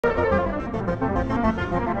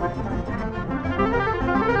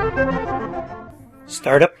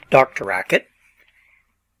Start up Dr. Racket.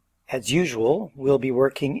 As usual, we'll be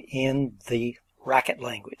working in the racket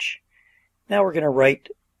language. Now we're going to write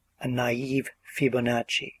a naive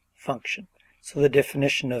Fibonacci function. So the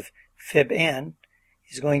definition of fib n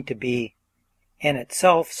is going to be n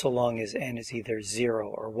itself so long as n is either 0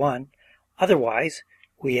 or 1. Otherwise,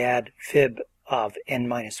 we add fib of n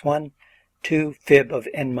minus 1 to fib of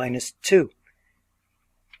n minus 2.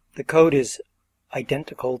 The code is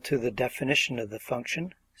identical to the definition of the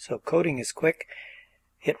function, so coding is quick.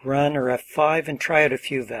 Hit run or F5 and try out a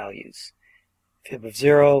few values. Fib of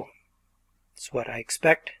 0, that's what I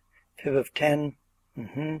expect. Fib of 10,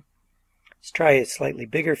 Let's try a slightly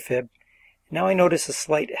bigger fib. Now I notice a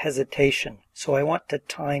slight hesitation, so I want to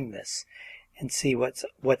time this and see what's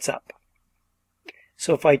up.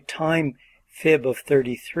 So if I time fib of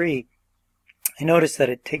 33, I notice that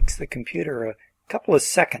it takes the computer a couple of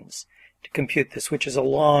seconds to compute this, which is a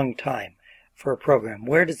long time for a program.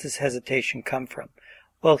 Where does this hesitation come from?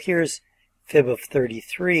 Well, here's fib of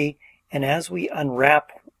 33, and as we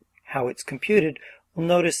unwrap how it's computed, we'll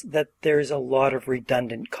notice that there's a lot of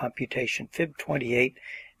redundant computation. Fib 28,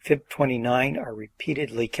 fib 29 are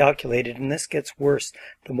repeatedly calculated, and this gets worse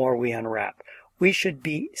the more we unwrap. We should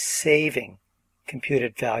be saving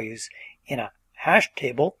computed values in a hash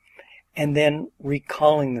table and then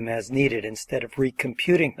recalling them as needed instead of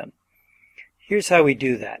recomputing them. Here's how we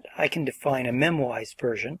do that. I can define a memoized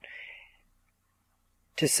version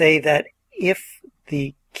to say that if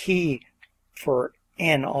the key for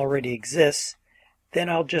n already exists, then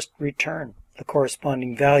I'll just return the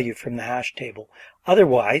corresponding value from the hash table.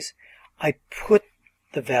 Otherwise, I put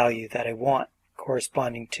the value that I want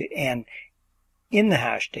corresponding to n in the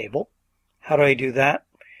hash table. How do I do that?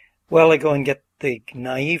 Well, I go and get the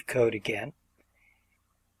naive code again,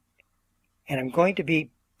 and I'm going to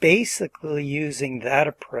be basically using that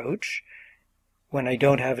approach when I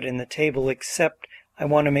don't have it in the table, except I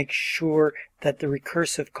want to make sure that the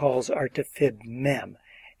recursive calls are to fib mem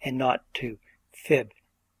and not to fib,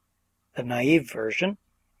 the naive version.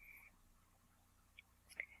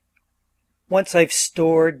 Once I've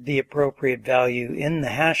stored the appropriate value in the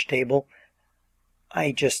hash table,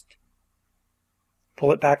 I just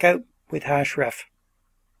pull it back out with href.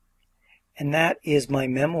 And that is my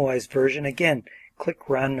memoized version. Again, click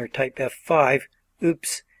run or type F5.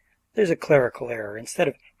 Oops, there's a clerical error. Instead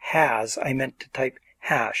of has, I meant to type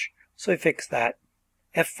hash. So I fixed that.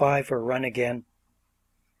 F5 or run again.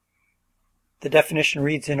 The definition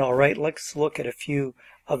reads in all right. Let's look at a few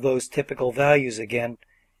of those typical values again.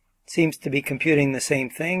 It seems to be computing the same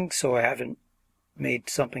thing, so I haven't made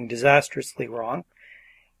something disastrously wrong.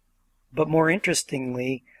 But more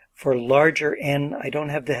interestingly, for larger n, I don't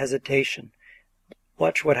have the hesitation.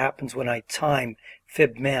 Watch what happens when I time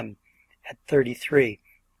fib mem at 33.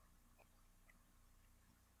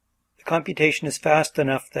 The computation is fast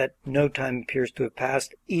enough that no time appears to have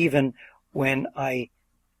passed, even when I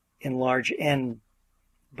enlarge n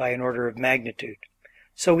by an order of magnitude.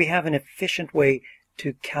 So we have an efficient way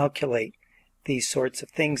to calculate these sorts of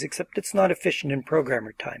things, except it's not efficient in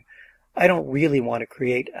programmer time. I don't really want to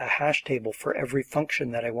create a hash table for every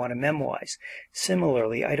function that I want to memoize.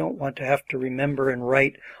 Similarly, I don't want to have to remember and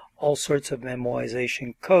write all sorts of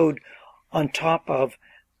memoization code on top of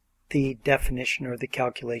the definition or the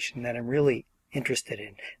calculation that I'm really interested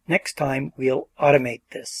in. Next time, we'll automate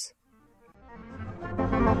this.